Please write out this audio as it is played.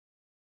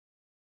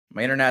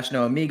My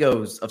international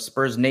amigos of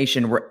Spurs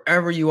Nation,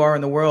 wherever you are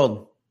in the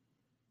world,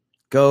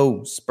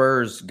 go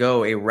Spurs,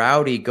 go. A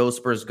rowdy go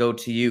Spurs, go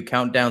to you.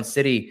 Countdown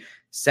City,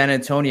 San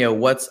Antonio,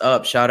 what's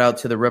up? Shout out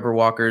to the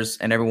Riverwalkers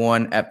and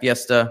everyone at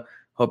Fiesta.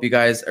 Hope you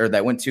guys, or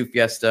that went to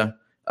Fiesta.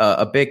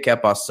 A big que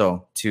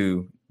paso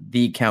to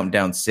the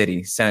Countdown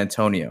City, San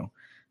Antonio,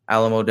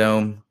 Alamo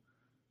Dome,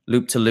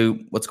 loop to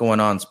loop. What's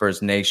going on,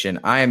 Spurs Nation?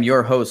 I am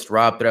your host,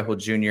 Rob Trejo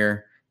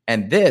Jr.,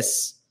 and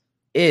this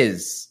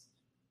is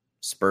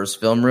Spurs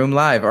Film Room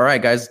Live. All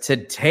right, guys,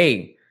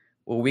 today,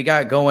 what we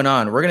got going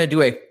on, we're going to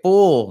do a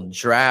full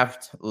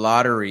draft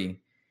lottery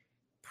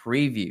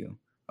preview.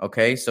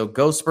 Okay, so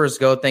go Spurs,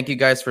 go. Thank you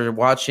guys for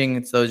watching.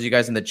 It's those of you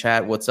guys in the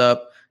chat. What's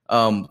up?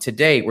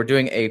 Today, we're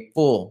doing a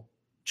full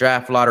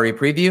draft lottery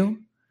preview.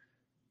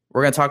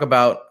 We're going to talk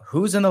about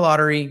who's in the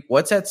lottery,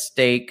 what's at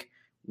stake,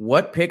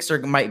 what picks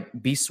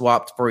might be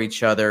swapped for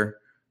each other.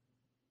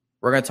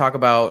 We're going to talk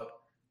about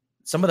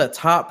some of the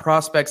top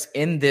prospects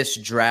in this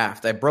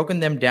draft. I've broken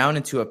them down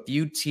into a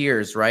few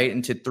tiers, right?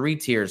 Into 3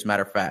 tiers,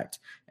 matter of fact.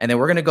 And then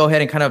we're going to go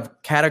ahead and kind of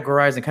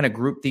categorize and kind of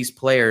group these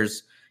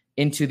players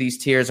into these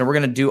tiers. And we're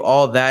going to do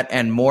all that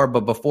and more.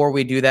 But before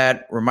we do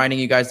that, reminding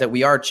you guys that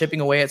we are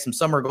chipping away at some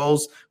summer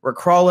goals. We're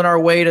crawling our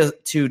way to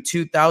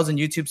 2,000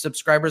 YouTube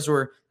subscribers.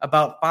 We're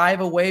about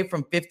 5 away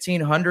from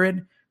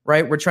 1,500,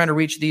 right? We're trying to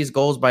reach these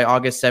goals by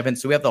August 7th.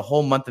 So we have the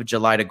whole month of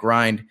July to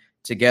grind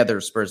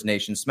together, Spurs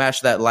Nation. Smash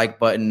that like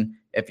button.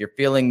 If you're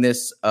feeling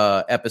this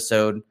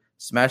episode,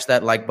 smash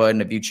that like button.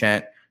 If you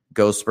chant,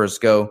 go Spurs,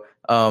 go.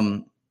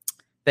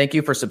 Thank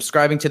you for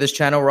subscribing to this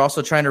channel. We're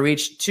also trying to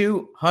reach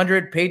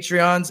 200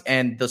 Patreons,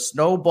 and the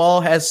snowball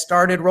has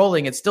started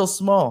rolling. It's still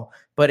small,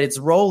 but it's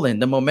rolling.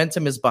 The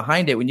momentum is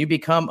behind it. When you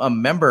become a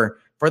member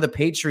for the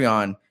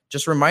Patreon,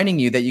 just reminding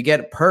you that you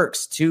get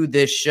perks to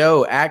this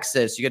show,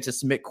 access. You get to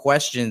submit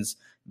questions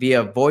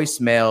via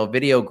voicemail,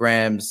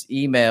 videograms,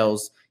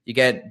 emails. You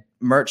get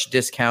merch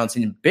discounts,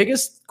 and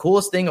biggest,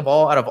 coolest thing of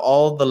all, out of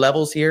all the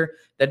levels here,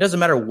 that doesn't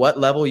matter what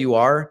level you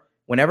are.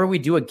 Whenever we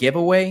do a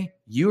giveaway,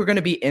 you are going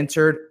to be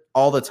entered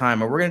all the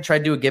time. And we're going to try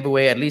to do a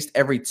giveaway at least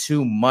every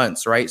 2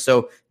 months, right?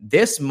 So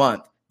this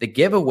month, the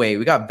giveaway,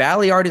 we got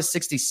Valley Artist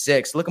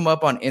 66. Look him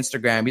up on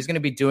Instagram. He's going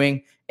to be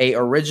doing a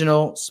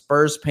original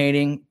Spurs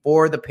painting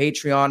for the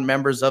Patreon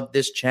members of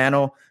this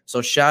channel.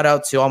 So shout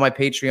out to all my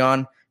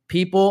Patreon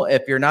people.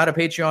 If you're not a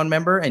Patreon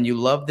member and you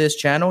love this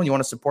channel and you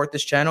want to support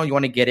this channel, you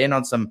want to get in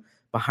on some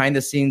behind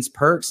the scenes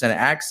perks and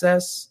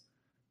access,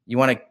 you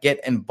want to get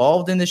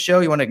involved in the show,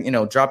 you want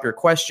to, drop your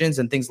questions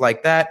and things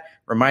like that,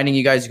 reminding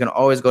you guys, you can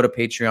always go to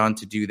Patreon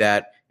to do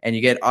that. And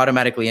you get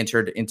automatically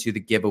entered into the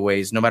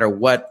giveaways, no matter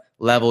what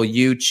level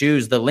you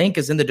choose. The link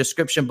is in the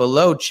description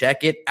below.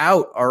 Check it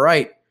out. All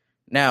right.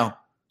 Now,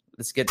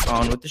 let's get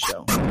on with the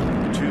show. 2,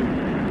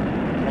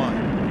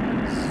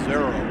 1,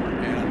 0,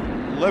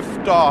 and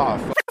lift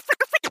off.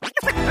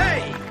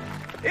 Hey,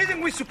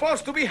 isn't we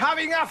supposed to be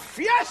having a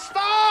fiesta?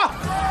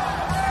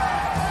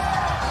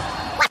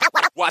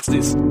 Watch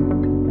this.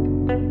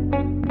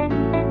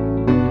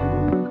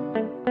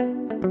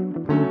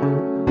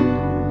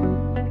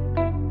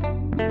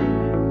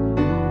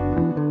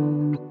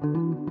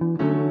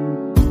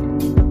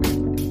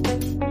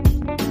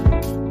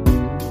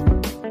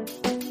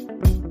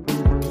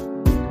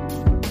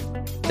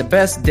 The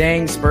best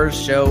dang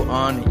Spurs show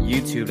on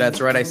YouTube.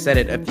 That's right, I said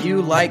it. If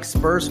you like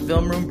Spurs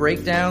film room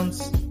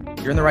breakdowns,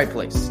 you're in the right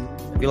place.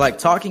 If you like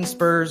talking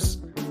Spurs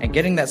and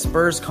getting that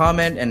Spurs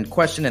comment and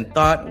question and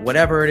thought,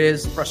 whatever it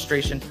is,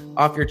 frustration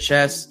off your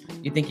chest,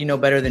 you think you know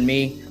better than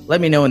me,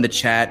 let me know in the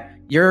chat.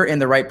 You're in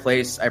the right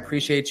place. I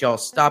appreciate y'all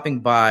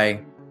stopping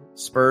by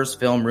Spurs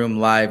Film Room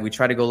Live. We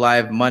try to go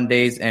live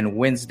Mondays and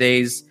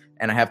Wednesdays,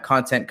 and I have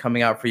content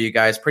coming out for you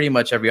guys pretty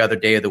much every other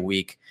day of the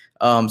week.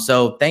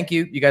 So thank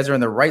you. You guys are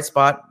in the right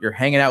spot. You're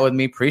hanging out with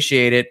me.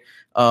 Appreciate it.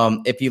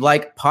 If you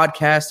like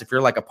podcasts, if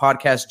you're like a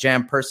podcast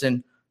jam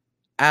person,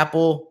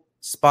 Apple,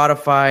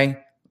 Spotify,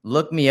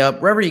 look me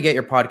up. Wherever you get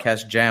your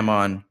podcast jam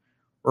on,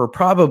 we're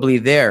probably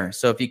there.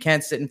 So if you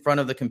can't sit in front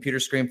of the computer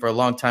screen for a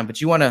long time,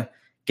 but you want to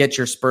get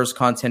your Spurs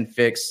content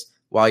fix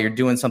while you're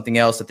doing something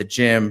else at the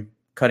gym,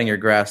 cutting your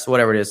grass,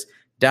 whatever it is,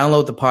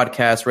 download the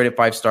podcast, rate it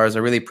 5 stars. I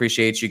really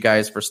appreciate you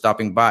guys for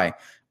stopping by.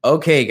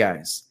 Okay,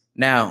 guys.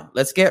 Now,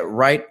 let's get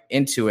right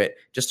into it.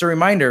 Just a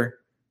reminder,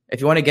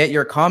 if you want to get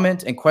your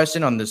comment and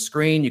question on the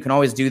screen, you can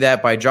always do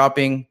that by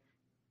dropping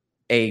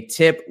a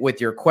tip with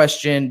your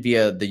question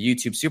via the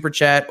YouTube Super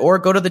Chat, or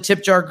go to the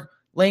tip jar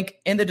link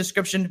in the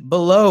description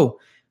below.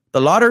 The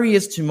lottery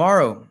is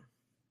tomorrow.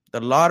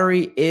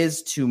 Everybody.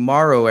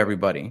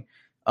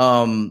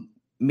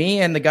 Me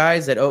and the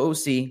guys at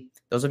OOC,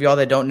 those of y'all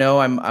that don't know,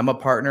 I'm a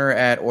partner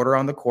at Order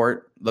on the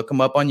Court. Look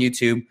them up on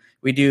YouTube.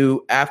 We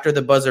do after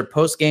the buzzer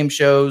post-game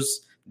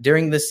shows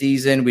during the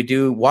season. We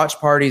do watch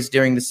parties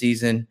during the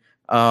season.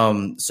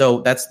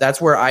 So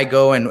that's where I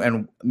go,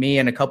 and me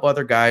and a couple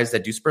other guys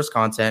that do Spurs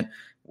content,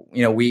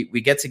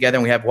 we get together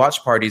and we have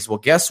watch parties. Well,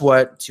 guess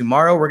what?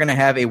 Tomorrow we're going to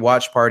have a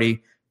watch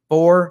party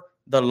for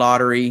the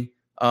lottery.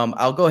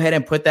 I'll go ahead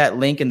and put that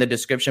link in the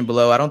description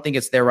below. I don't think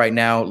it's there right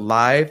now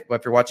live, but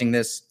if you're watching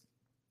this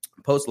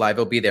post live,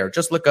 it'll be there.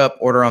 Just look up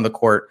Order on the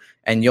Court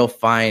and you'll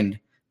find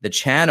the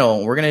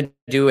channel. We're going to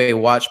do a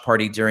watch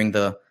party during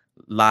the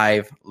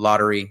live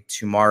lottery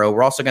tomorrow.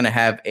 We're also going to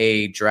have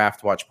a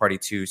draft watch party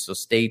too, so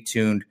stay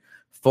tuned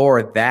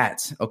for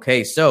that.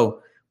 Okay,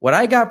 so what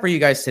I got for you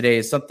guys today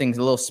is something a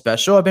little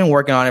special. I've been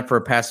working on it for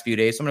the past few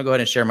days. So I'm going to go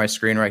ahead and share my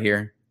screen right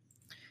here.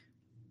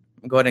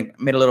 I'm going to go ahead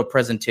and made a little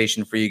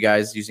presentation for you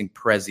guys using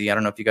Prezi. I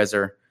don't know if you guys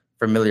are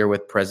familiar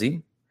with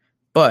Prezi,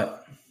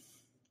 but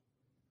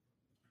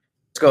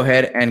let's go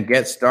ahead and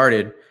get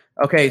started.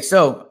 Okay,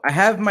 so I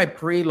have my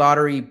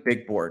pre-lottery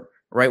big board,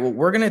 right? What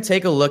we're going to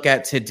take a look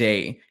at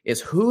today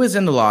is who is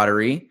in the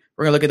lottery.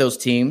 We're going to look at those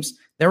teams.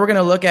 Then we're going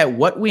to look at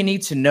what we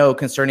need to know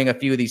concerning a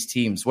few of these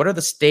teams. What are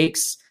the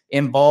stakes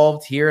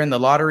involved here in the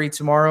lottery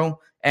tomorrow,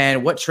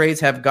 and what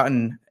trades have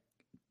gone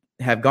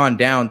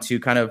down to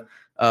kind of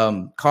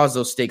cause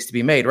those stakes to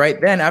be made, right?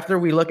 Then after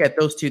we look at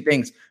those two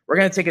things, we're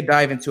going to take a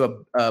dive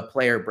into a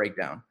player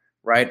breakdown,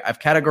 right? I've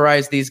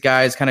categorized these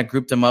guys, kind of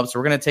grouped them up. So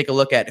we're going to take a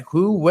look at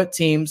what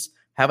teams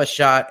have a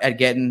shot at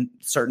getting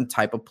certain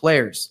type of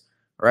players,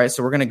 right?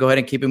 So we're going to go ahead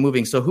and keep it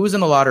moving. So who's in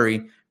the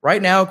lottery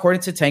right now,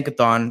 according to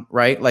Tankathon,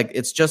 right? Like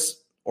it's just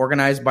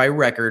organized by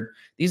record.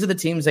 These are the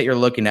teams that you're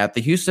looking at: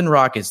 the Houston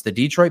Rockets, the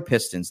Detroit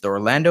Pistons, the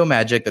Orlando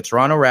Magic, the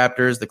Toronto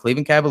Raptors, the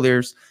Cleveland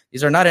Cavaliers.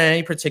 These are not in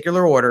any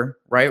particular order,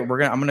 right? I'm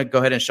going to go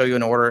ahead and show you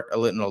an order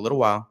in a little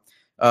while.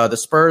 The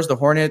Spurs, the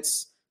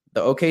Hornets,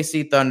 the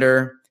OKC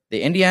Thunder,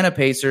 the Indiana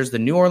Pacers, the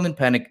New Orleans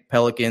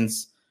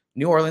Pelicans,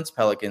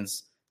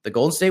 the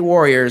Golden State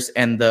Warriors,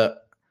 and the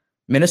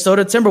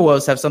Minnesota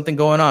Timberwolves have something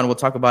going on. We'll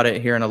talk about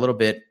it here in a little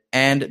bit.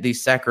 And the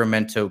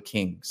Sacramento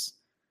Kings.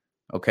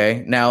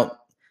 Okay, now,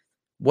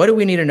 what do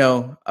we need to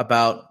know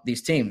about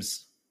these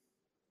teams?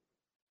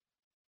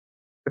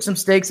 There's some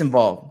stakes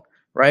involved,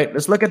 right?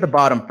 Let's look at the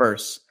bottom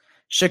first.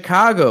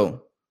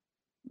 Chicago,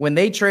 when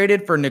they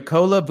traded for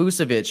Nikola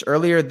Vucevic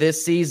earlier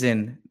this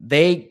season,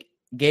 they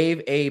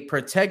gave a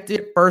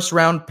protected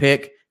first-round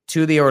pick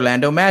to the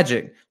Orlando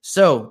Magic.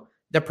 So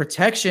the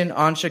protection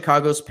on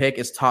Chicago's pick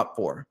is top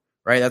 4,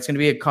 right? That's going to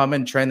be a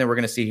common trend that we're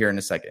going to see here in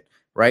a second,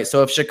 right?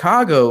 So if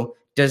Chicago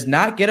does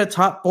not get a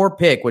top 4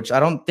 pick, which I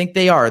don't think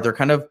they are,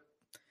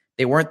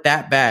 they weren't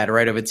that bad,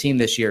 right, of a team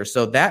this year.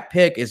 So that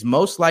pick is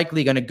most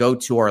likely going to go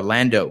to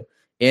Orlando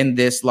in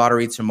this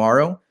lottery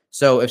tomorrow.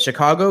 So if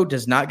Chicago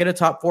does not get a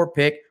top 4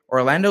 pick,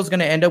 Orlando's going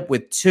to end up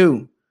with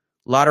 2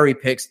 lottery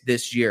picks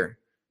this year.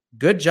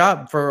 Good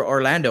job for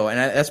Orlando. And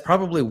that's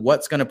probably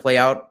what's going to play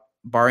out,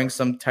 barring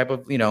some type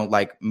of,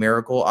 like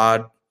miracle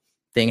odd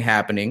thing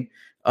happening.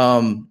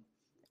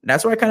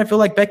 That's why I kind of feel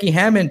like Becky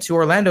Hammond to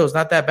Orlando is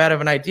not that bad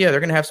of an idea. They're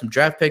going to have some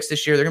draft picks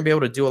this year. They're going to be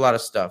able to do a lot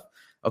of stuff.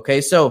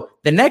 Okay, so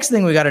the next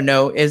thing we got to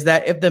know is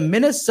that if the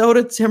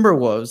Minnesota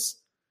Timberwolves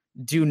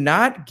do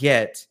not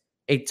get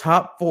a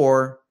top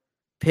 4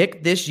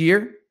 pick this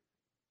year,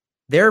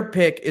 their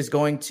pick is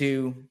going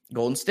to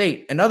Golden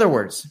State. In other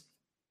words,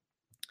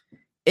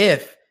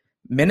 if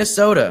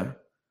Minnesota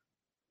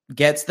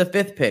gets the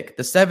 5th pick,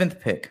 the 7th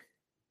pick,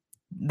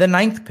 the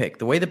 9th pick,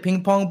 the way the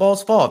ping pong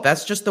balls fall,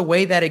 that's just the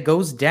way that it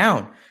goes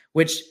down,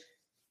 which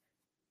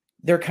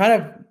they're kind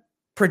of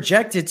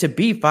projected to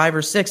be 5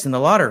 or 6 in the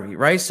lottery,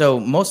 right? So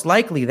most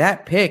likely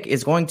that pick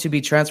is going to be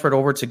transferred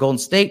over to Golden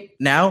State.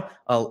 Now,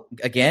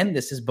 again,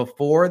 this is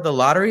before the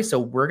lottery, so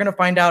we're going to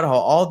find out how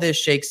all this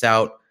shakes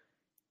out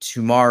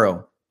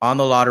tomorrow on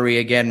the lottery.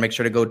 Again, make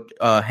sure to go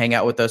hang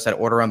out with us at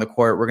Order on the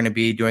Court. We're going to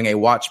be doing a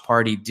watch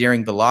party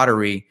during the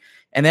lottery.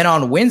 And then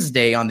on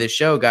Wednesday on this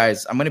show,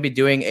 guys, I'm going to be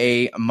doing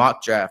a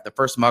mock draft, the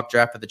first mock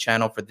draft of the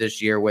channel for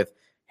this year with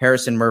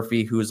Harrison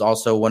Murphy, who is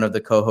also one of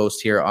the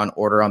co-hosts here on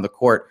Order on the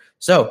Court.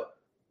 So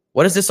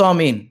what does this all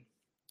mean?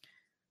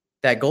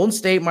 That Golden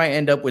State might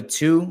end up with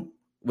two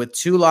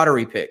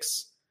lottery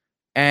picks,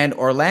 and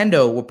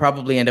Orlando will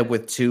probably end up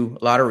with 2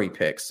 lottery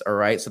picks. All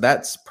right. So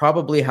that's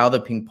probably how the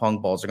ping pong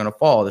balls are going to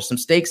fall. There's some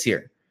stakes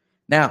here.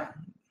 Now,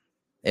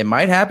 it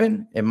might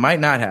happen. It might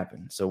not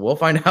happen. So we'll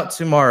find out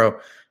tomorrow.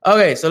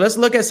 Okay. So let's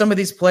look at some of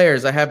these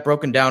players I have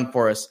broken down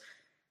for us.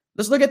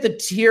 Let's look at the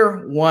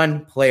tier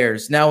 1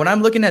 players. Now, when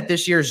I'm looking at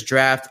this year's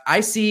draft,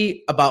 I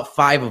see about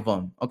 5 of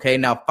them. Okay.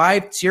 Now,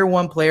 5 tier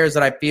 1 players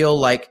that I feel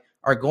like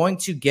are going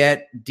to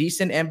get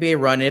decent NBA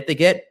run. And if they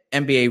get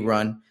NBA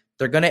run,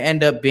 they're going to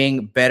end up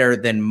being better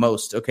than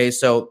most. Okay.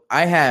 So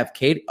I have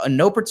Cade in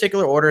no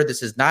particular order.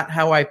 This is not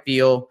how I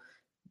feel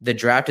the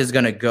draft is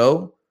going to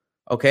go.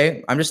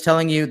 Okay. I'm just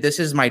telling you, this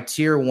is my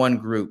tier 1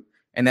 group.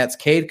 And that's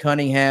Cade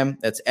Cunningham.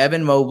 That's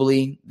Evan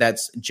Mobley.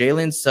 That's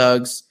Jalen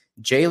Suggs,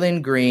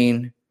 Jalen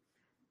Green,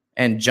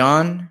 and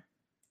Jonathan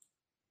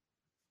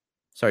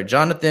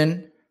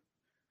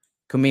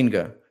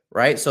Kuminga,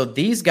 right? So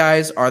these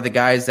guys are the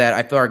guys that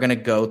I feel are going to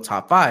go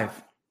top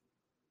 5.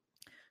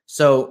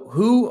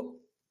 So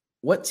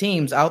what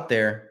teams out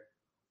there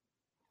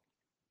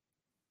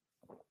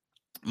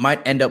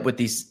might end up with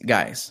these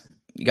guys?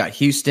 You got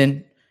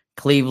Houston,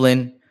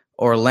 Cleveland,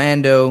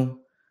 Orlando,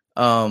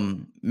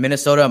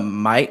 Minnesota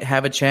might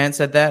have a chance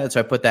at that.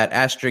 So I put that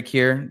asterisk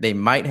here. They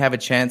might have a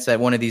chance at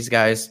one of these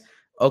guys.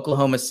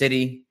 Oklahoma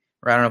City,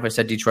 or I don't know if I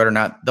said Detroit or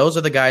not. Those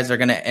are the guys that are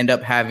going to end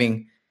up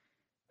having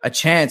a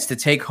chance to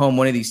take home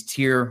one of these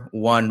tier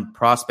 1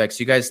 prospects.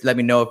 You guys let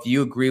me know if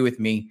you agree with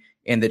me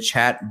in the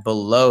chat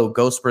below.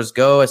 Go Spurs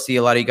go. I see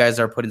a lot of you guys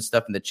are putting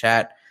stuff in the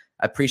chat.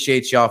 I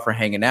appreciate y'all for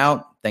hanging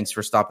out. Thanks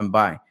for stopping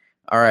by.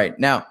 All right.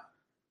 Now,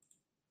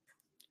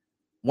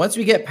 once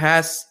we get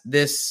past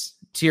this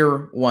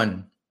tier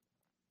 1,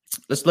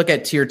 let's look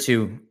at tier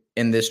 2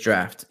 in this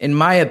draft. In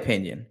my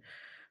opinion,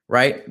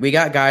 right, we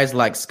got guys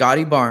like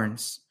Scotty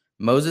Barnes,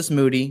 Moses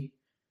Moody,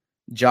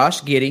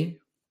 Josh Giddey,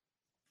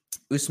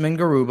 Usman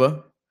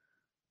Garuba,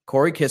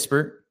 Corey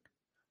Kispert,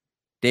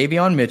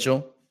 Davion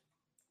Mitchell,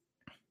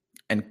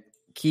 and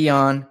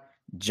Keon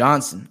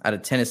Johnson out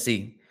of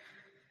Tennessee.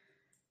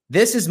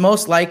 This is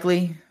most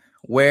likely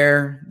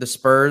where the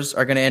Spurs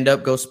are going to end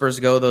up. Go Spurs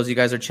go. Those of you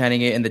guys are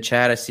chanting it in the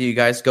chat. I see you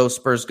guys. Go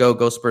Spurs go.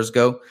 Go Spurs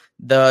go.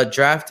 The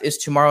draft is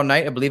tomorrow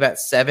night, I believe at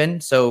 7.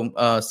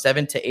 So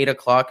 7 to 8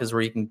 o'clock is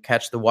where you can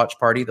catch the watch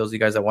party. Those of you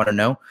guys that want to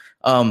know.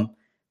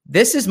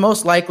 This is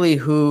most likely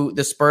who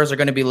the Spurs are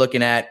going to be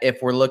looking at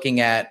if we're looking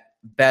at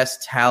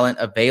best talent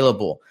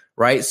available,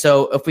 right?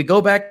 So if we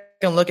go back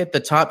and look at the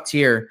top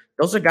tier,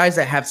 those are guys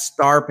that have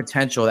star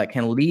potential, that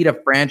can lead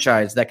a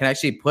franchise, that can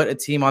actually put a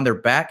team on their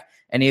back,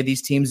 any of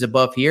these teams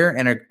above here,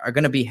 and are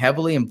going to be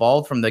heavily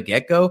involved from the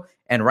get-go,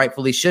 and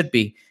rightfully should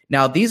be.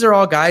 Now, these are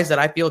all guys that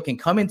I feel can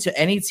come into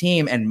any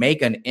team and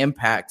make an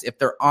impact if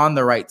they're on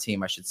the right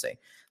team, I should say.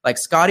 Like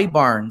Scotty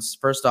Barnes,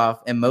 first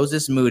off, and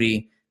Moses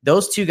Moody.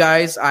 Those two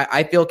guys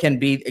I feel can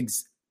be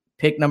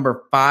pick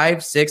number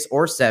 5, 6,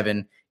 or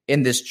 7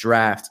 in this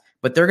draft.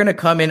 But they're going to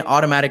come in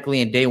automatically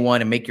in day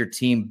 1 and make your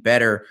team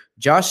better.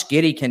 Josh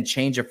Giddey can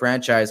change a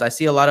franchise. I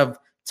see a lot of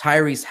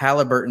Tyrese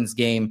Halliburton's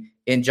game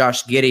in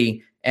Josh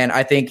Giddey, and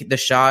I think the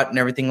shot and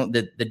everything,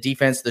 the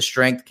defense, the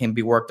strength can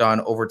be worked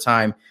on over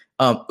time.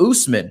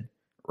 Usman,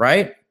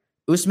 right?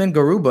 Usman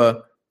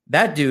Garuba,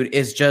 that dude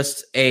is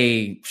just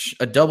a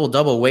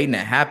double-double waiting to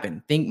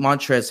happen. Think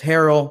Montrezl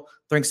Harrell.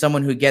 Think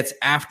someone who gets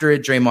after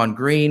it, Draymond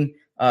Green.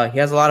 He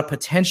has a lot of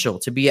potential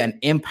to be an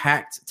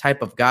impact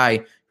type of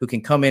guy who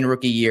can come in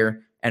rookie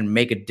year and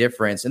make a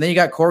difference. And then you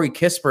got Corey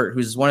Kispert,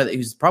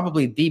 who's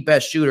probably the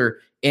best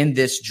shooter in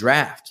this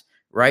draft,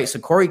 right? So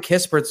Corey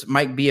Kispert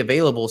might be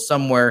available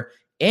somewhere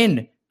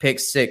in pick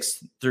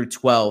 6 through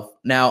 12.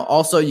 Now,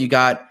 also you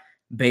got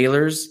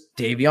Baylor's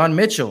Davion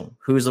Mitchell,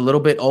 who's a little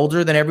bit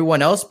older than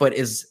everyone else, but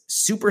is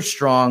super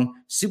strong,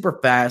 super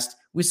fast.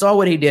 We saw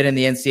what he did in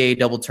the NCAA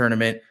double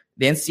tournament,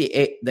 the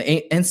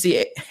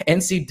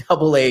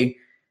NCAA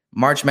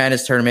March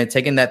Madness tournament,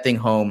 taking that thing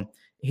home.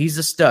 He's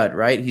a stud,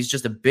 right?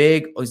 He's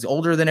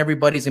older than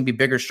everybody. He's going to be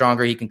bigger,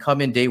 stronger. He can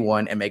come in day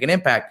 1 and make an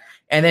impact.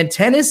 And then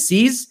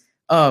Tennessee's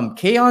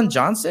Keon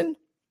Johnson.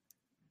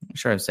 I'm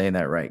sure I'm saying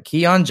that right.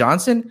 Keon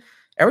Johnson.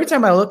 Every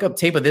time I look up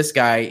tape of this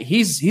guy,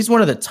 he's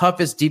one of the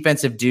toughest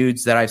defensive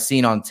dudes that I've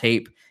seen on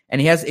tape. And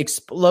he has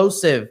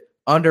explosive,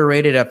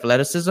 underrated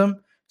athleticism.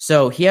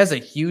 So he has a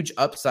huge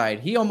upside.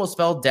 He almost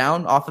fell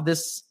down off of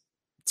this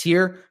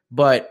tier,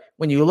 but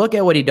when you look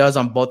at what he does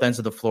on both ends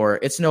of the floor,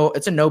 it's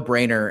a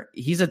no-brainer.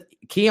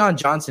 Keon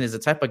Johnson is the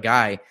type of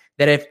guy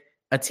that if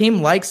a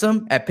team likes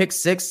him at pick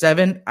 6,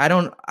 7, I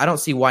don't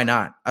see why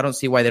not. I don't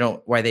see why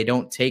they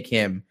don't take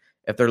him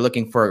if they're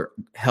looking for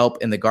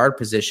help in the guard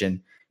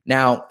position.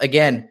 Now,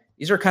 again,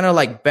 these are kind of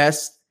like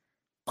best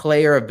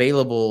player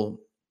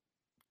available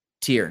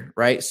tier,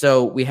 right?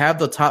 So we have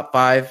the top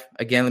 5.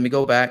 Again, let me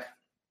go back.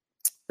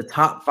 The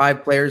top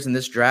 5 players in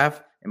this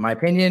draft, in my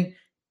opinion: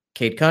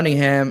 Cade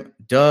Cunningham,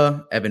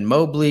 Evan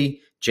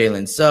Mobley,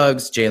 Jalen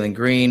Suggs, Jalen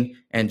Green,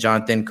 and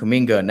Jonathan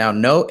Kuminga. Now,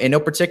 in no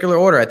particular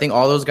order. I think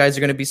all those guys are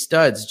going to be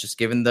studs, just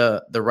given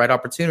the right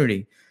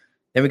opportunity.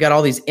 Then we got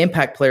all these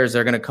impact players that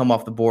are going to come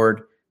off the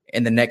board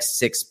in the next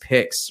 6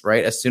 picks,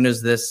 right? As soon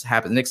as this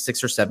happens, next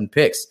 6 or 7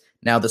 picks.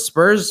 Now, the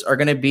Spurs are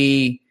going to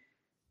be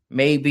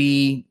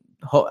maybe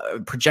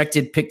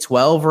projected pick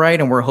 12,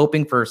 right? And we're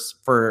hoping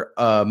for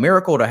a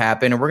miracle to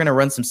happen. And we're going to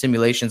run some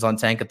simulations on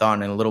Tankathon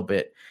in a little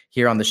bit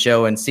here on the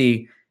show and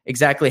see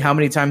exactly how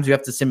many times we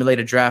have to simulate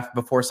a draft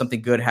before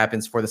something good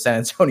happens for the San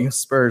Antonio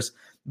Spurs.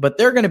 But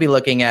they're going to be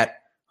looking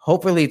at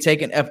hopefully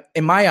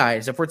in my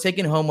eyes, if we're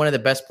taking home one of the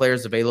best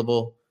players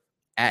available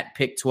at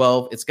pick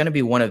 12, it's going to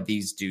be one of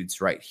these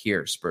dudes right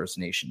here, Spurs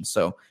Nation.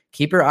 So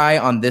keep your eye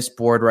on this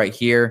board right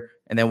here,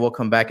 and then we'll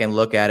come back and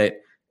look at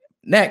it.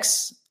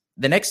 Next,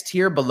 the next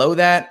tier below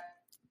that,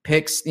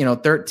 picks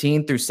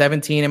 13 through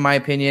 17, in my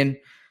opinion,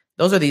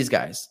 those are these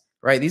guys.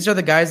 Right. These are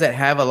the guys that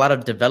have a lot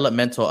of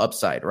developmental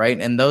upside. Right.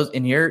 And those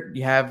in here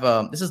you have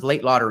this is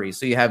late lottery.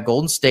 So you have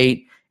Golden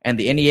State and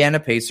the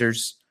Indiana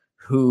Pacers,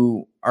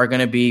 who are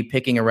going to be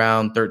picking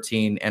around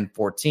 13 and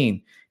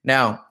 14.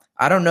 Now,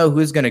 I don't know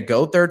who's going to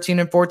go 13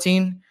 and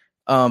 14,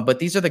 but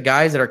these are the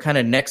guys that are kind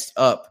of next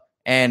up.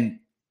 And,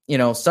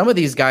 some of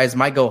these guys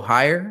might go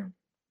higher.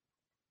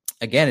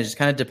 Again, it just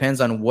kind of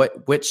depends on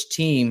which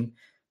team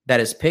that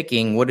is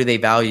picking. What do they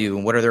value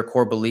and what are their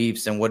core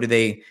beliefs and what do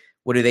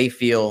they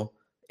feel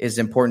is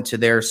important to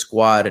their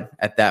squad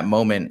at that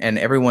moment. And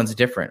everyone's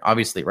different,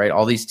 obviously, right?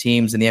 All these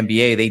teams in the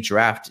NBA, they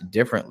draft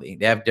differently.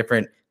 They have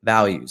different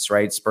values,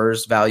 right?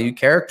 Spurs value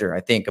character,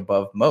 I think,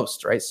 above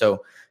most, right?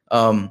 So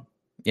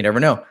you never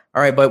know.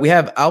 All right, but we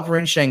have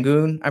Alperen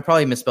Sengun. I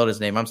probably misspelled his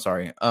name. I'm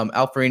sorry.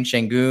 Alperen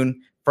Sengun,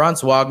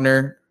 Franz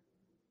Wagner,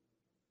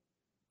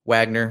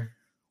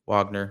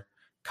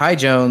 Kai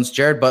Jones,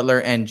 Jared Butler,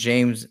 and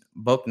James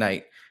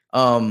Bouknight.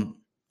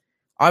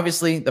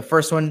 Obviously, the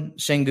first one,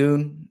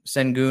 Sengun,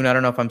 I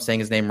don't know if I'm saying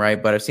his name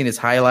right, but I've seen his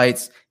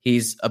highlights.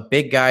 He's a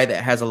big guy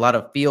that has a lot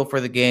of feel for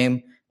the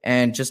game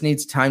and just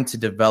needs time to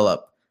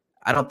develop.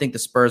 I don't think the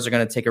Spurs are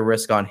going to take a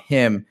risk on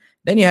him.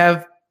 Then you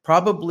have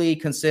probably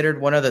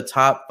considered one of the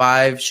top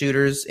 5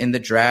 shooters in the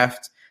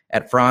draft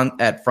at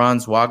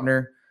Franz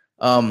Wagner.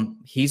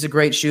 He's a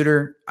great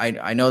shooter.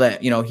 I know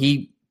that,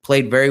 he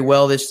played very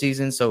well this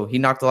season, so he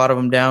knocked a lot of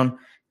them down.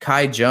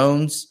 Kai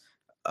Jones,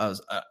 an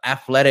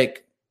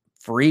athletic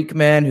freak,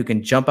 man, who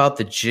can jump out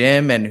the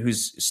gym and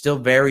who's still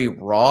very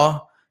raw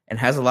and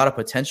has a lot of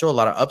potential, a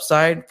lot of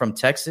upside from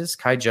Texas,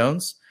 Kai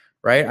Jones,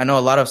 right? I know a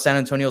lot of San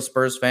Antonio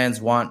Spurs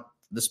fans want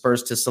the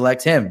Spurs to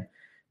select him,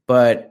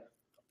 but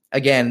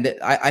again,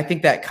 I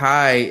think that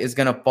Kai is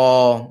going to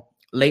fall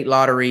late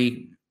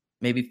lottery,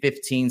 maybe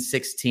 15,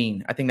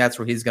 16. I think that's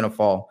where he's going to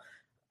fall.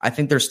 I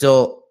think there's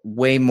still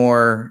way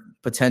more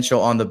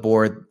potential on the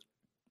board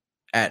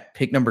at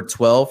pick number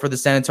 12 for the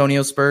San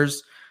Antonio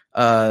Spurs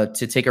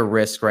to take a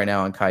risk right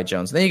now on Kai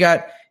Jones. And then you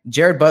got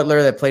Jared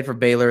Butler that played for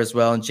Baylor as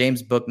well, and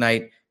James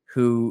Bouknight,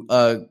 who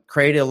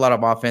created a lot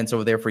of offense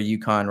over there for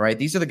UConn, right?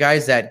 These are the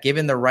guys that,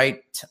 given the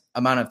right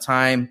amount of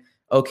time,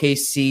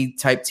 OKC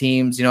type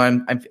teams,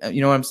 I'm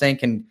you know what I'm saying,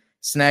 can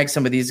snag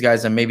some of these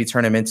guys and maybe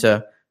turn them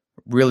into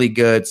really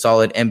good,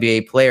 solid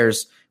NBA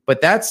players.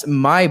 But that's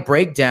my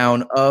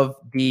breakdown of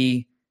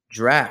the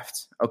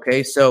draft.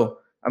 Okay, so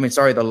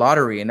the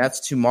lottery, and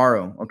that's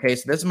tomorrow. Okay,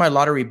 so this is my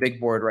lottery big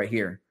board right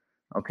here.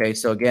 Okay,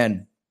 so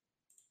again,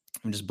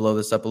 let me just blow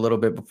this up a little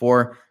bit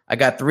before. I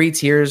got 3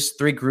 tiers,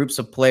 3 groups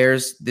of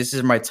players. This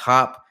is my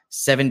top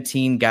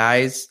 17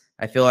 guys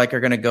I feel like are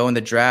going to go in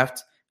the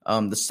draft.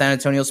 The San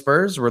Antonio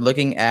Spurs, we're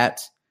looking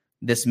at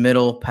this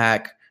middle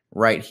pack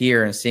right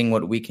here and seeing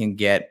what we can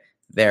get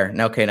there.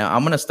 Now,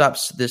 I'm going to stop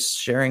this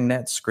sharing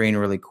that screen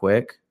really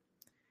quick.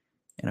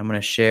 And I'm going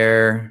to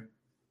share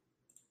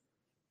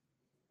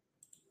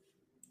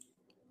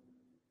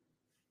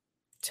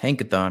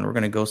Tankathon. We're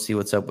going to go see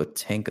what's up with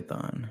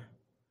Tankathon,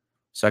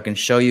 so I can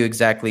show you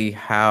exactly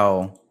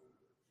how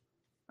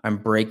I'm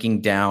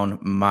breaking down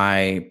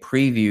my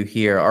preview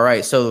here. All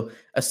right, so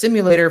a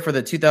simulator for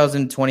the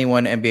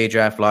 2021 NBA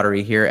Draft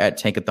Lottery here at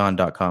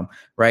tankathon.com,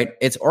 right?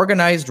 It's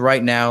organized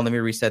right now. Let me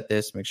reset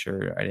this, make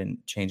sure I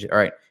didn't change it. All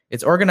right,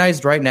 it's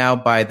organized right now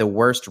by the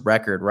worst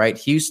record, right?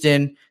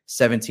 Houston,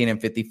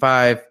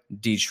 17-55.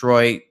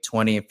 Detroit,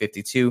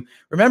 20-52.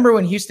 Remember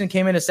when Houston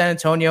came into San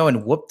Antonio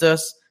and whooped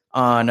us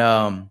on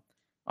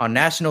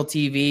national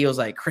TV? It was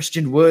like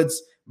Christian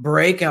Wood's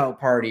breakout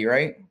party,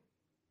 right?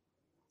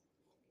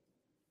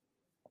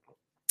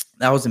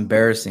 That was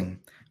embarrassing.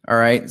 All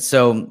right.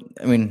 So,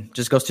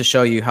 just goes to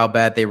show you how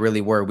bad they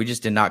really were. We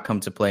just did not come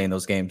to play in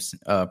those games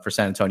for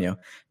San Antonio.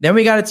 Then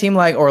we got a team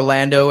like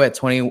Orlando at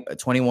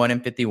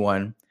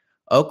 21-51,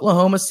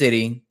 Oklahoma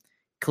City,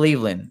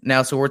 Cleveland.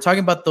 Now, so we're talking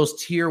about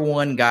those tier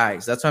 1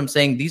 guys. That's what I'm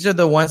saying. These are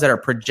the ones that are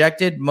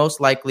projected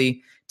most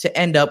likely to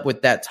end up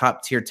with that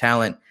top tier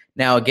talent.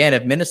 Now, again,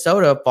 if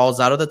Minnesota falls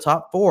out of the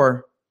top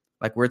 4,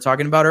 like we were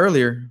talking about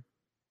earlier,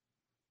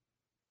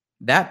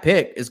 that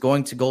pick is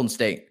going to Golden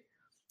State.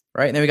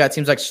 Right. And then we got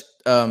teams like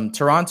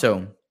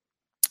Toronto,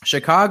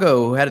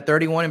 Chicago, who had a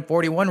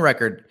 31-41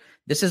 record.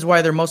 This is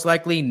why they're most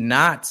likely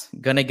not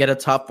going to get a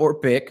top 4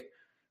 pick.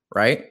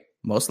 Right.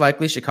 Most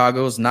likely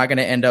Chicago is not going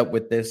to end up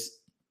with this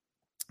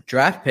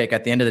draft pick.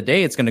 At the end of the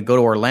day, it's going to go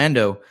to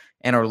Orlando,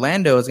 and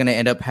Orlando is going to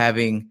end up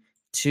having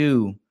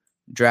 2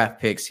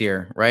 draft picks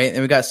here. Right.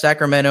 And we got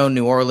Sacramento,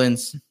 New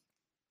Orleans,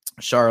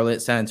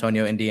 Charlotte, San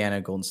Antonio,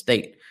 Indiana, Golden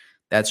State.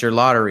 That's your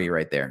lottery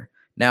right there.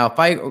 Now, if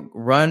I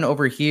run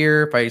over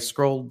here, if I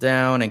scroll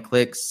down and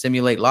click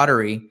simulate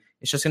lottery,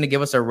 it's just going to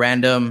give us a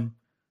random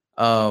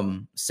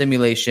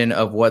simulation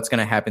of what's going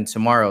to happen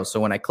tomorrow.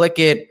 So when I click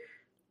it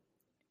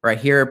right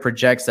here, it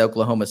projects that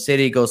Oklahoma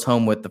City goes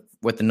home with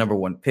the number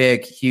 1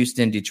 pick,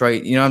 Houston,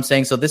 Detroit. You know what I'm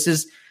saying? So this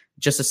is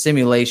just a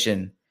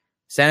simulation.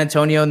 San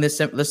Antonio, and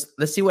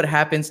let's see what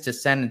happens to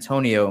San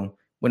Antonio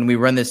when we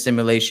run this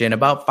simulation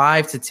about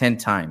 5 to 10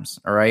 times.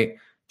 All right,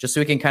 just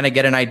so we can kind of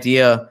get an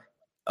idea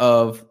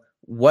of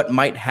what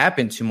might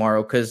happen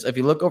tomorrow. Because if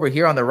you look over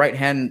here on the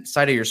right-hand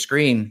side of your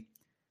screen,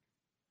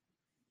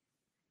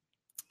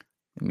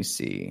 let me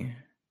see.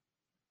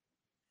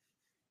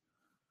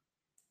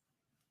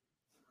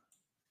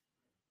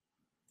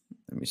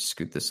 Let me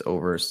scoot this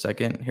over a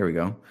second. Here we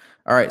go.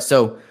 All right,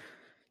 so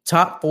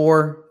top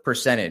 4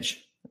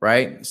 percentage,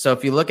 right? So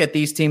if you look at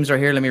these teams right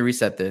here, let me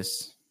reset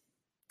this.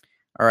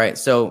 All right,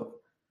 so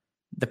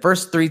the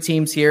first 3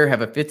 teams here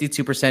have a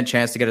 52%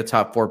 chance to get a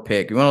top 4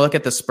 pick. You want to look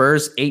at the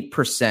Spurs,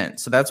 8%.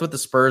 So that's what the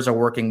Spurs are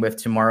working with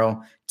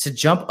tomorrow to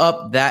jump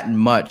up that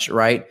much,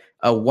 right?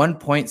 A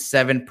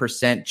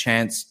 1.7%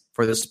 chance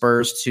for the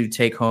Spurs to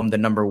take home the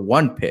number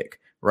 1 pick,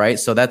 right?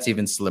 So that's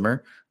even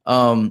slimmer.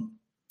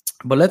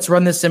 But let's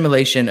run this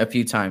simulation a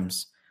few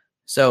times.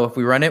 So if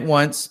we run it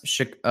once,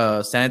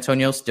 San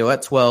Antonio still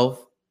at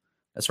 12.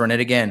 Let's run it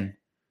again.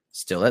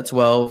 Still at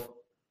 12.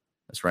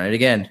 Let's run it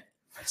again.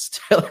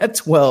 Still at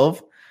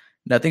 12.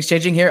 Nothing's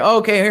changing here.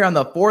 Okay, here on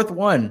the fourth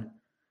one.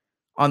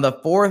 On the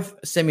fourth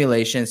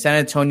simulation, San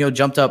Antonio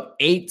jumped up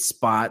 8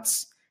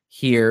 spots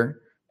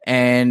here.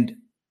 And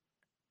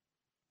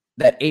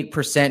that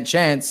 8%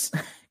 chance,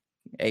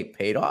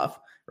 paid off,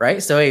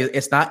 right? So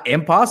it's not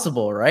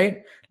impossible,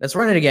 right? Let's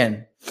run it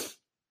again.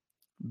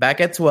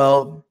 Back at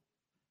 12.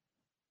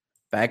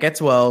 Back at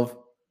 12.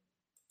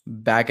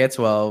 Back at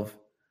 12.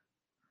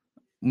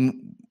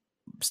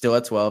 Still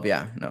at 12.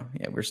 Yeah,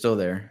 we're still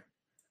there.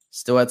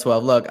 Still at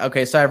 12. Look,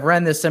 okay, so I've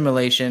run this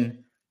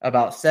simulation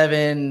about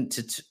 7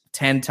 to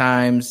 10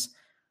 times.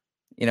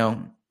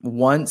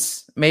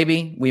 Once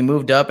maybe we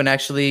moved up and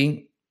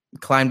actually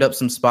climbed up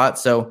some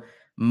spots. So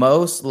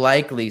most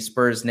likely,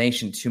 Spurs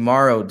Nation,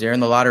 tomorrow during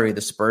the lottery,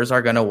 the Spurs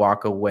are going to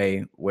walk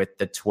away with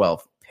the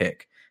 12th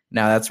pick.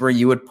 Now, that's where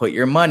you would put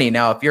your money.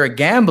 Now, if you're a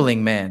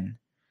gambling man,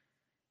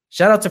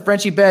 shout out to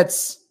Frenchie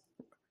Bets.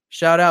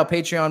 Shout out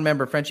Patreon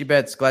member Frenchie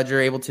Bets. Glad you're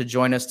able to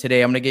join us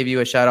today. I'm going to give you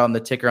a shout out on the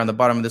ticker on the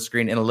bottom of the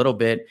screen in a little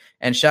bit.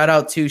 And shout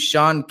out to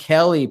Sean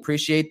Kelly.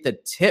 Appreciate the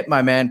tip,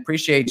 my man.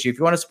 Appreciate you. If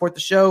you want to support the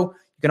show,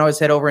 you can always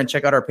head over and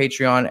check out our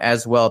Patreon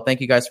as well.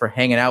 Thank you guys for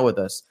hanging out with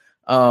us.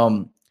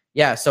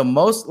 So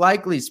most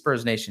likely,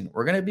 Spurs Nation,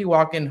 we're going to be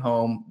walking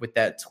home with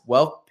that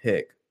 12th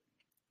pick.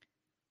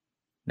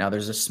 Now,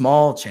 there's a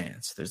small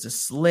chance. There's a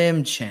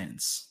slim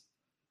chance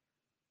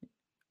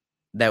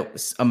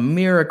that a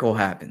miracle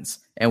happens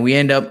and we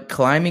end up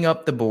climbing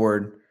up the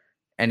board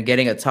and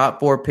getting a top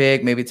 4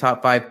 pick, maybe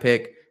top 5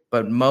 pick,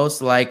 but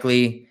most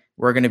likely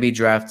we're going to be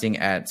drafting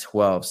at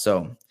 12.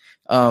 So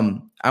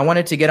I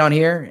wanted to get on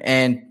here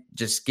and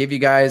just give you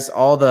guys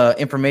all the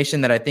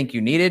information that I think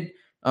you needed.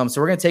 So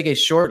we're going to take a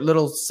short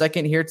little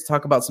second here to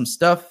talk about some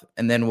stuff,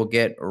 and then we'll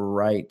get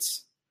right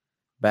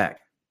back.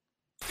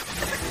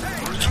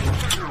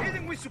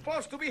 Isn't we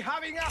supposed to be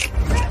having a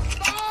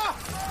fiesta?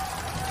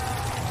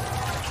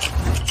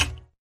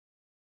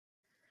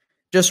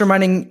 Just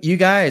reminding you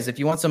guys, if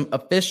you want some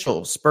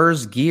official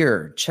Spurs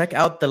gear, check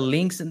out the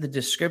links in the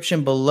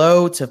description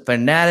below to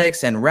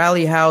Fanatics and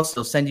Rally House.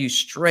 They'll send you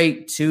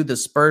straight to the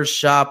Spurs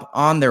shop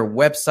on their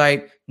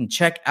website and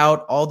check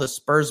out all the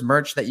Spurs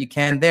merch that you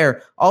can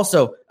there.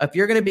 Also, if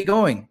you're going to be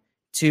going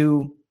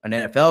to an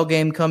NFL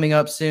game coming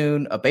up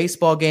soon, a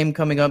baseball game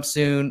coming up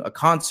soon, a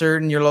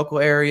concert in your local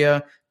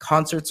area,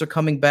 concerts are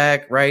coming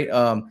back, right?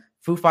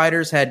 Foo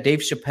Fighters had Dave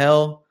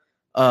Chappelle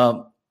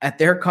at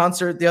their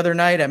concert the other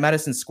night at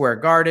Madison Square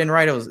Garden,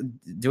 right? I was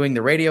doing the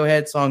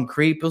Radiohead song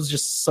Creep. It was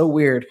just so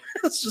weird.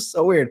 It's just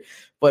so weird.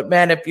 But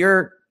man, if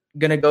you're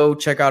going to go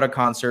check out a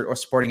concert or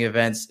sporting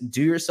events,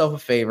 do yourself a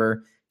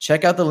favor.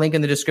 Check out the link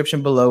in the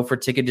description below for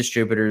ticket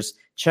distributors.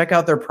 Check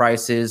out their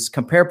prices.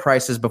 Compare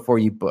prices before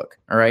you book.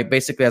 All right.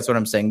 Basically, that's what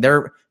I'm saying.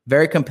 They're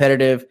very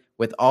competitive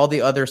with all the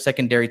other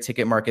secondary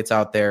ticket markets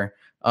out there,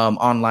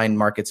 online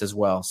markets as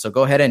well. So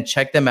go ahead and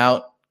check them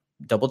out.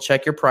 Double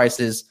check your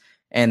prices.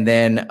 And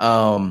then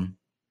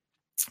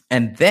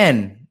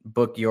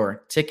book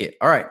your ticket.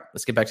 All right,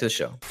 let's get back to the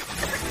show.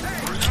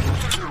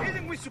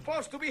 Isn't we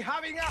supposed to be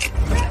having a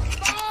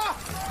fiesta?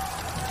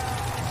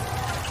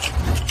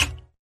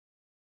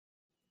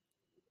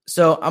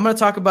 So I'm going to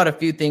talk about a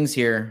few things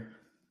here.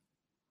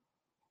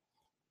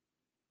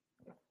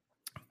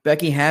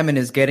 Becky Hammon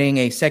is getting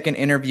a second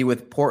interview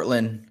with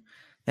Portland.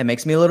 That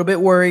makes me a little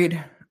bit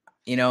worried.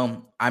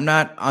 I'm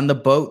not on the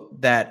boat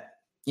that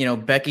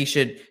Becky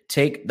should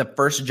take the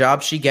first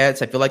job she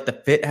gets. I feel like the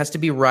fit has to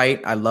be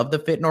right. I love the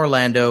fit in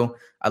Orlando.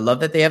 I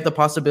love that they have the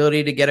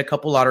possibility to get a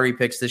couple lottery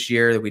picks this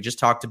year that we just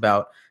talked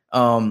about.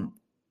 I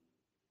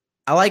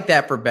like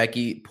that for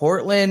Becky.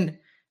 Portland,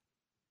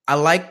 I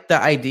like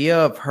the idea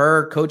of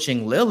her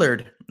coaching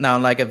Lillard. Now,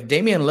 like if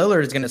Damian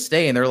Lillard is going to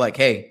stay and they're like,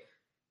 hey,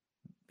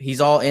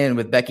 he's all in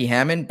with Becky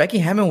Hammon. Becky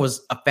Hammon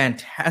was a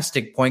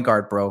fantastic point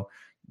guard, bro.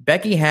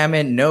 Becky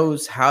Hammon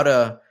knows how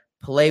to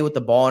play with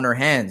the ball in her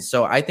hands.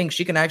 So I think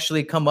she can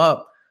actually come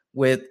up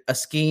with a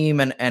scheme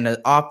and an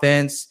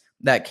offense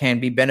that can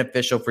be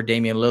beneficial for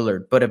Damian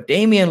Lillard. But if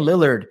Damian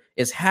Lillard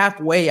is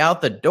halfway out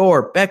the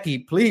door, Becky,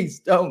 please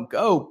don't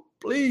go.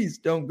 Please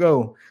don't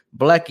go.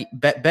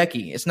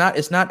 Becky, it's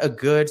not a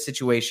good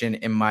situation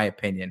in my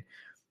opinion.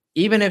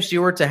 Even if she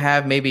were to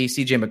have maybe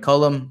CJ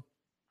McCollum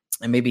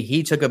and maybe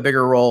he took a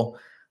bigger role,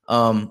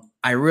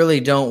 I really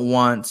don't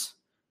want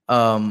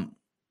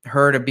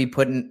her to be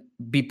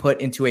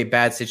put into a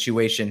bad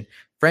situation.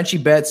 Frenchie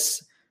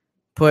Betts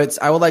puts,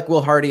 I would like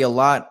Will Hardy a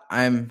lot.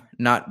 I'm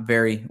not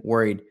very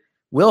worried.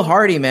 Will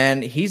Hardy,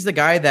 man, he's the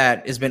guy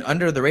that has been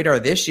under the radar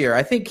this year.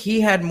 I think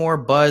he had more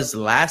buzz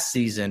last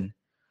season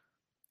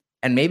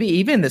and maybe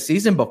even the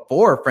season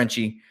before,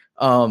 Frenchie,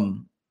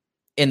 in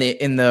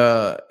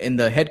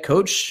the head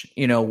coach,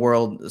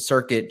 world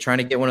circuit, trying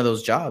to get one of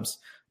those jobs.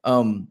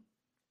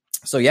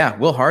 So yeah,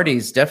 Will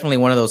Hardy's definitely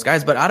one of those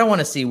guys, but I don't want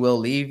to see Will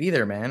leave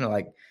either, man.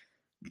 Like,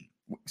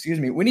 excuse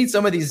me, we need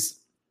some of these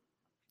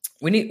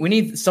we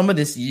need some of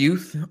this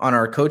youth on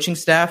our coaching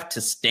staff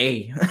to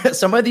stay.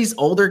 Some of these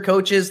older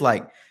coaches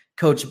like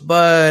Coach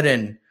Bud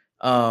and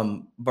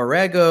Coach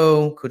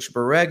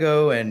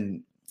Borrego,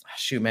 and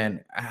shoot,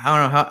 man, I don't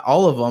know how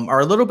all of them are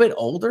a little bit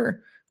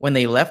older when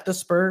they left the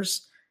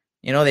Spurs.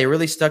 You know, they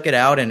really stuck it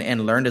out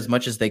and learned as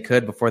much as they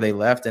could before they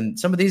left. And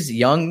some of these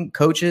young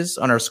coaches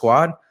on our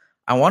squad,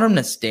 I want them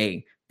to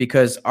stay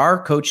because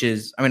our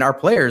coaches, I mean, our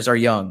players are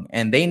young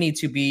and they need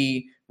to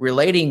be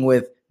relating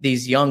with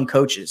these young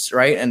coaches,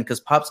 right? And because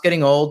Pop's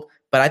getting old,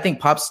 but I think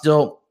Pop's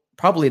still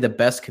probably the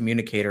best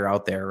communicator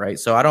out there, right?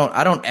 So I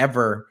don't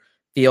ever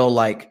feel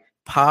like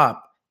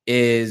Pop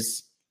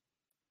is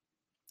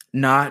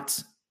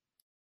not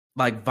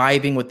like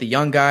vibing with the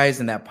young guys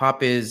and that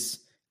Pop is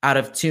out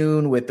of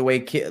tune with the way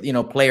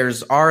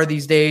players are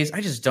these days.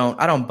 I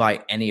don't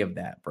buy any of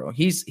that, bro.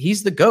 He's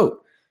the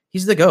GOAT.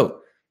 He's the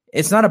GOAT.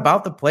 It's not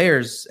about the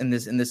players in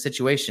this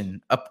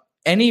situation.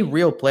 Any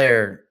real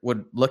player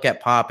would look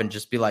at Pop and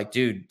just be like,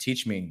 dude,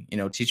 teach me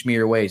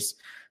your ways.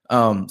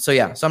 So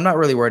I'm not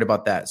really worried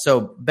about that.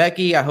 So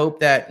Becky, I hope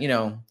that,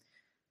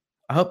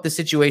 I hope the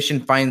situation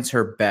finds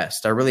her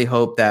best. I really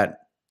hope that,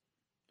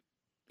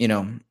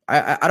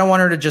 I don't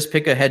want her to just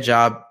pick a head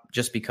job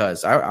just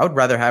because. I would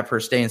rather have her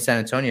stay in San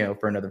Antonio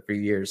for another few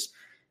years,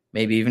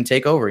 maybe even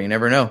take over. You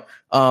never know.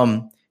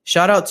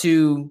 Shout out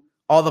to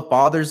all the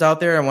fathers out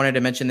there. I wanted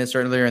to mention this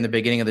earlier in the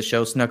beginning of the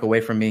show, snuck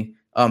away from me.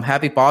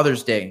 Happy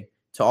Father's Day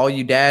to all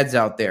you dads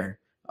out there.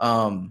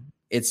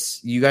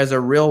 You guys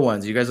are real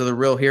ones. You guys are the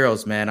real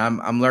heroes, man.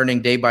 I'm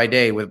learning day by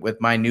day with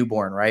my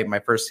newborn, right?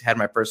 Had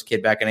my first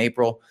kid back in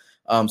April.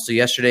 So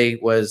yesterday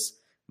was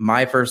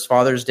my first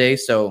Father's Day.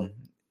 So,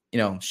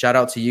 shout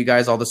out to you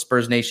guys, all the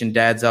Spurs Nation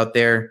dads out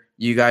there.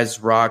 You guys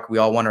rock. We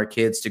all want our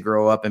kids to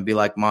grow up and be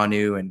like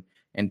Manu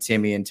and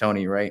Timmy and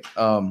Tony, right?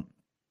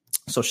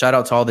 So shout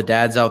out to all the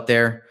dads out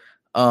there.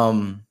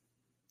 One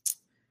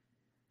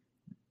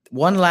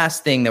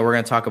last thing that we're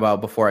going to talk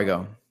about before I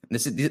go.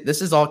 This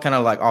is all kind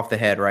of like off the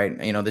head, right?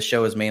 The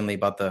show is mainly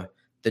about the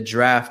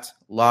draft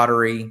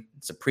lottery.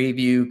 It's a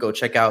preview. Go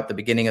check out the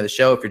beginning of the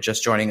show if you're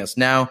just joining us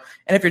now.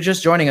 And if you're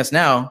just joining us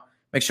now,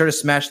 make sure to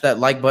smash that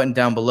like button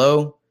down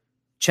below.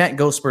 Chant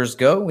Go Spurs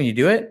Go when you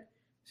do it.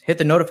 Hit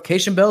the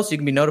notification bell so you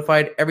can be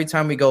notified every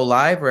time we go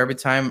live or every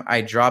time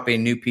I drop a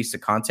new piece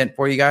of content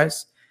for you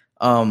guys.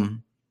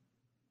 I've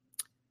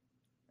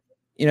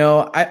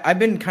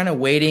been kind of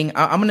waiting.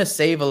 I'm going to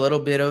save a little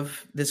bit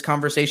of this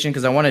conversation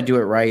because I want to do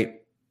it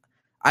right.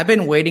 I've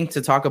been waiting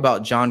to talk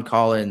about John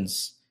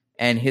Collins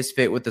and his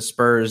fit with the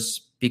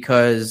Spurs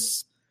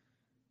because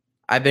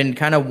I've been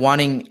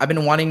wanting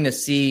to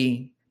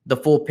see the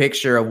full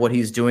picture of what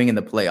he's doing in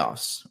the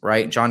playoffs,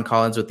 right? John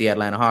Collins with the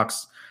Atlanta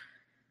Hawks.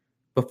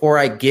 Before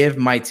I give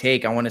my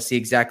take, I want to see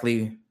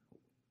exactly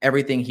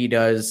everything he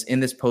does in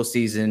this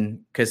postseason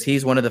because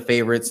he's one of the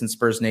favorites in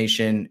Spurs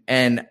Nation.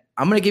 And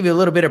I'm going to give you a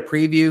little bit of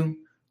preview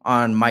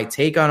on my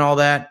take on all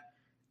that.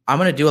 I'm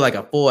going to do like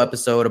a full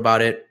episode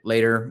about it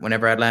later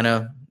whenever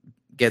Atlanta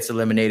gets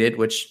eliminated,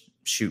 which,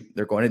 shoot,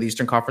 they're going to the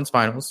Eastern Conference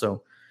Finals,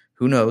 so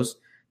who knows?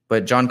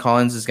 But John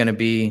Collins is going to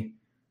be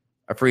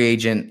a free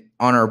agent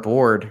on our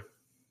board.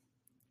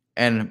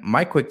 And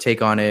my quick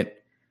take on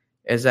it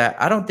is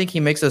that I don't think he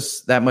makes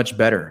us that much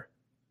better.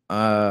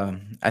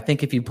 I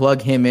think if you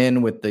plug him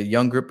in with the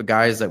young group of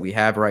guys that we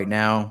have right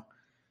now,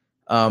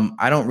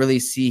 I don't really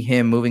see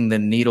him moving the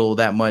needle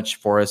that much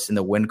for us in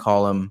the win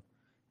column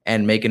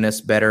and making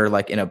us better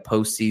like in a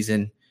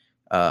postseason.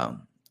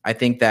 I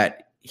think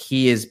that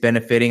he is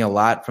benefiting a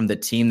lot from the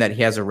team that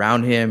he has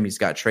around him. He's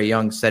got Trae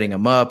Young setting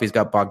him up. He's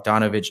got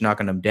Bogdanovich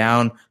knocking him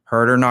down,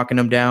 Herter knocking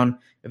him down.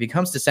 If he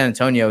comes to San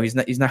Antonio, it's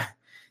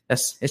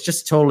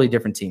just a totally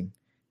different team.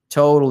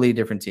 Totally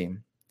different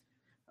team.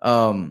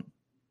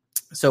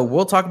 So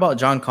we'll talk about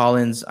John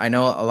Collins. I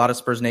know a lot of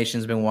Spurs Nation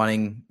has been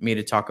wanting me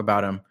to talk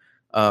about him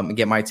and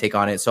get my take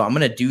on it. So I'm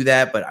going to do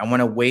that, but I want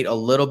to wait a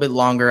little bit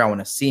longer. I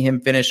want to see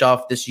him finish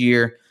off this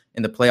year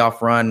in the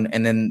playoff run.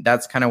 And then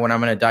that's kind of when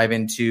I'm going to dive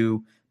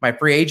into my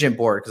free agent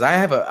board. Cause I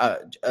have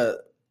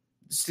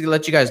just to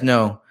let you guys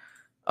know,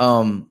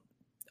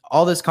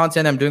 all this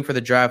content I'm doing for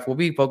the draft, we'll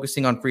be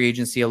focusing on free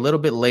agency a little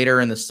bit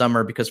later in the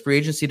summer because free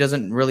agency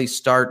doesn't really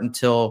start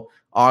until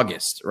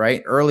August,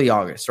 right? Early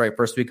August, right?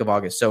 First week of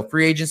August. So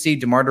free agency,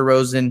 DeMar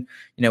DeRozan,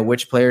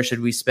 which player should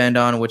we spend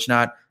on, which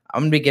not.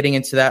 I'm going to be getting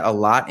into that a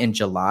lot in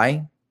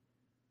July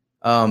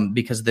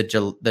because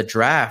the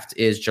draft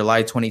is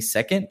July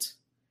 22nd,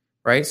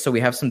 right? So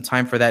we have some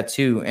time for that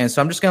too. And so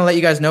I'm just going to let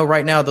you guys know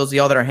right now, those of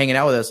y'all that are hanging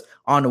out with us,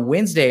 on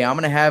Wednesday, I'm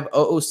going to have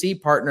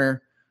OOC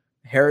partner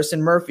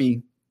Harrison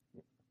Murphy.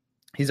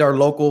 He's our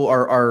local,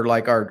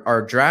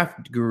 our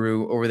draft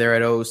guru over there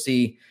at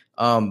OOC,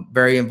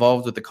 very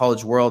involved with the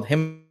college world.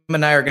 Him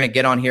and I are going to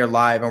get on here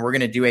live, and we're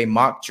going to do a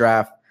mock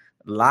draft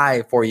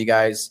live for you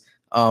guys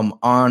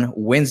on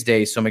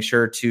Wednesday. So make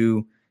sure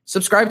to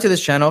subscribe to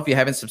this channel if you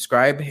haven't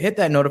subscribed. Hit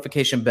that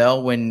notification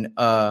bell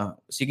so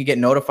you can get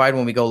notified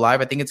when we go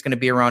live. I think it's going to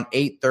be around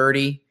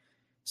 8:30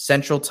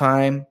 Central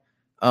Time.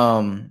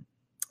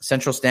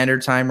 Central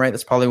Standard Time, right?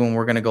 That's probably when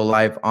we're going to go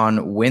live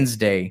on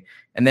Wednesday.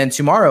 And then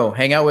tomorrow,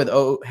 hang out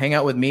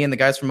with me and the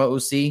guys from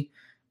OOC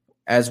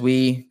as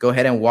we go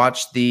ahead and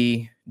watch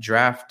the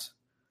draft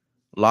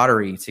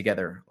lottery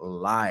together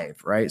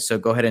live, right? So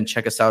go ahead and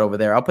check us out over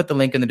there. I'll put the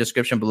link in the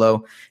description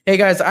below. Hey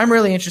guys, I'm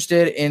really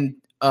interested in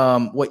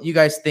what you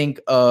guys think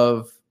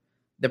of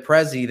the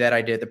Prezi that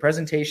I did, the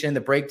presentation,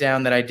 the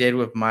breakdown that I did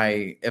with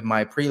my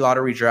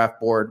pre-lottery draft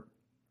board.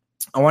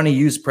 I want to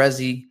use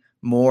Prezi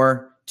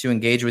more to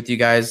engage with you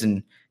guys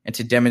and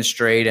to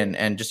demonstrate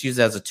and just use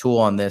it as a tool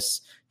on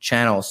this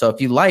channel. So if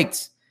you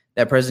liked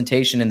that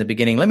presentation in the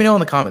beginning, let me know in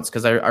the comments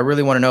because I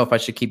really want to know if I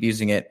should keep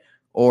using it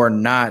or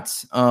not.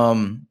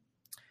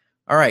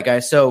 All right,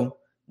 guys. So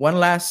one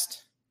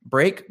last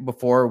break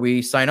before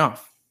we sign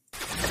off.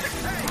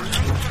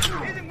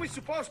 Hey, isn't we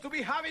supposed to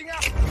be having a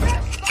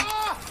fiesta?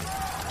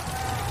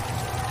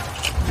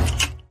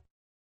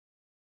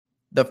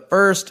 The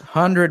first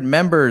 100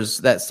 members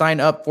that sign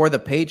up for the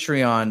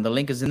Patreon, the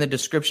link is in the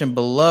description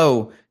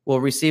below,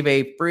 will receive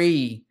a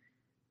free,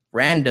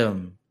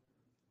 random,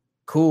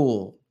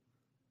 cool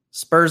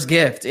Spurs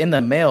gift in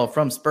the mail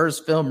from Spurs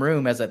Film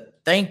Room as a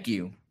thank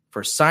you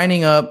for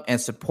signing up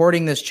and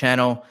supporting this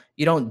channel.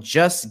 You don't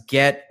just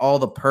get all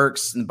the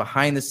perks and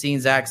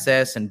behind-the-scenes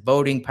access and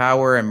voting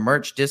power and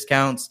merch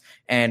discounts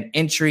and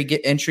entry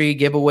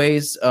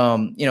giveaways.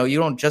 You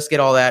don't just get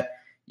all that.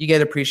 You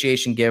get an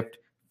appreciation gift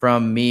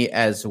from me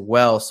as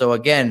well. So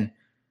again,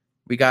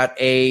 we got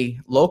a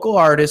local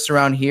artist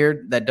around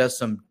here that does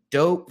some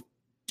dope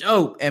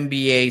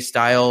NBA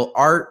style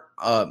art.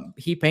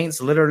 He paints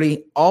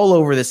literally all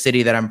over the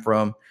city that I'm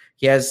from.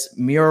 He has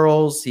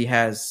murals. He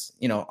has,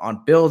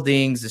 on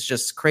buildings. It's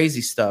just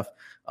crazy stuff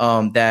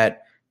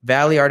that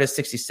Valley Artist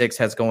 66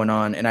 has going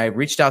on. And I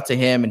reached out to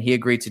him and he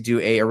agreed to do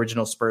a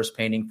original Spurs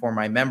painting for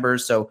my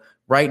members. So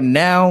right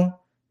now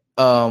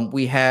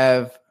we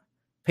have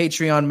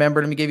Patreon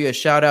member. Let me give you a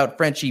shout out,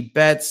 Frenchie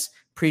Betts.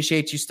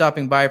 Appreciate you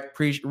stopping by.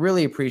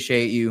 Really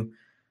appreciate you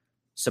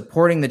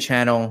supporting the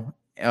channel.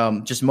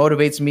 Just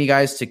motivates me,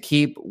 guys, to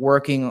keep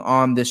working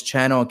on this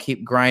channel,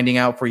 keep grinding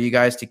out for you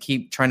guys, to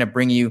keep trying to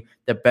bring you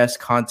the best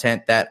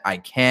content that I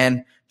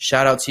can.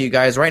 Shout out to you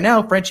guys. Right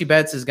now, Frenchie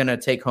Betts is going to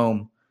take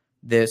home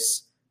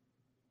this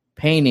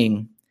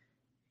painting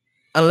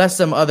unless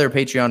some other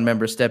Patreon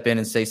members step in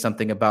and say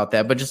something about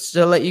that. But just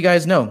to let you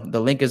guys know,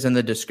 the link is in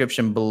the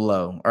description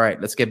below. All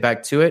right, let's get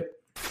back to it.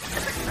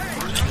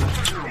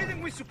 Hey,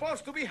 isn't we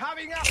supposed to be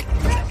having a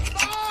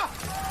fiesta?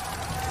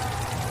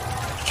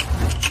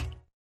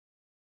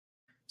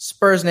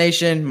 Spurs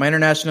Nation, my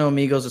international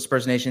amigos of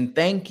Spurs Nation,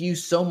 thank you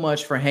so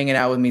much for hanging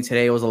out with me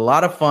today. It was a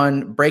lot of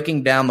fun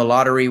breaking down the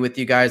lottery with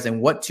you guys and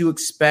what to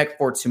expect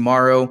for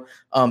tomorrow.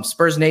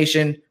 Spurs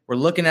Nation, we're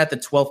looking at the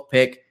 12th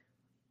pick.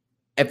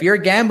 If you're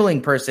a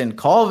gambling person,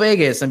 call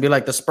Vegas and be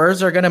like, the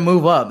Spurs are going to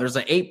move up. There's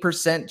an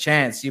 8%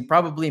 chance. You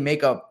probably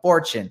make a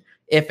fortune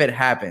if it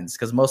happens,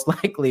 because most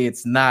likely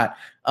it's not.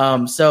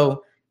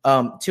 So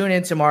tune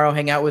in tomorrow.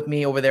 Hang out with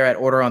me over there at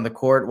Order on the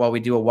Court while we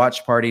do a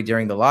watch party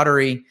during the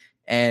lottery.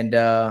 And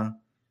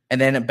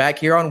then back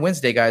here on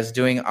Wednesday, guys,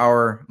 doing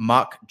our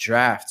mock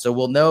draft. So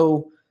we'll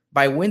know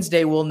by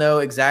Wednesday, we'll know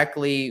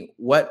exactly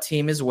what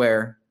team is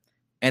where.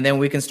 And then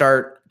we can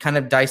start kind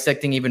of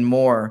dissecting even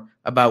more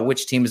about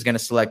which team is going to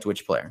select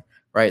which player,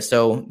 right?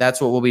 So that's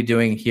what we'll be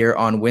doing here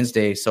on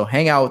Wednesday. So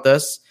hang out with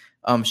us.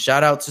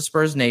 Shout out to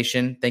Spurs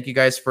Nation. Thank you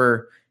guys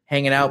for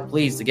hanging out.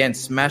 Please, again,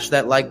 smash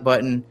that like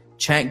button.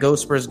 Chant Go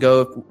Spurs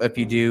Go if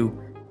you do.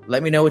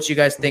 Let me know what you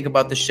guys think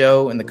about the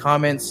show in the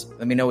comments.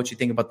 Let me know what you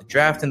think about the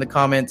draft in the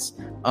comments.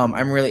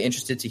 I'm really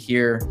interested to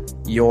hear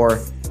your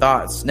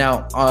thoughts.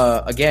 Now,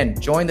 again,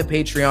 join the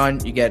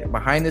Patreon. You get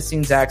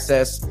behind-the-scenes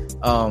access.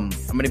 I'm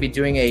going to be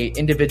doing a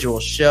individual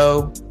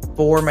show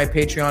for my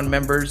Patreon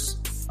members,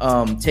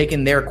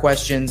 taking their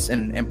questions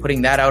and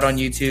putting that out on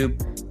YouTube.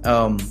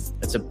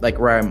 It's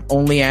where I'm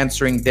only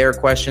answering their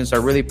questions. So I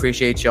really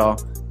appreciate y'all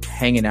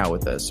hanging out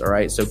with us. All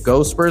right. So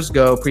go Spurs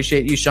go.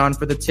 Appreciate you, Sean,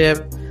 for the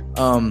tip.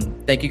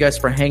 Thank you guys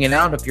for hanging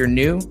out. If you're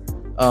new,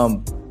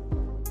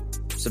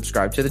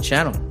 subscribe to the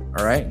channel.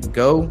 All right.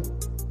 Go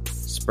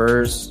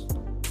Spurs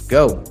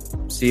go.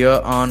 See you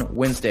on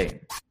Wednesday.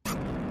 2,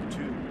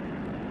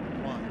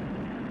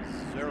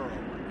 1, 0,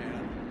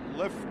 and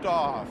lift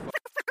off.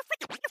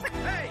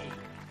 Hey,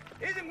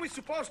 isn't we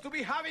supposed to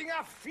be having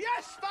a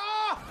fiesta?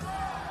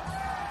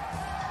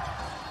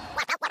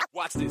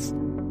 Watch this.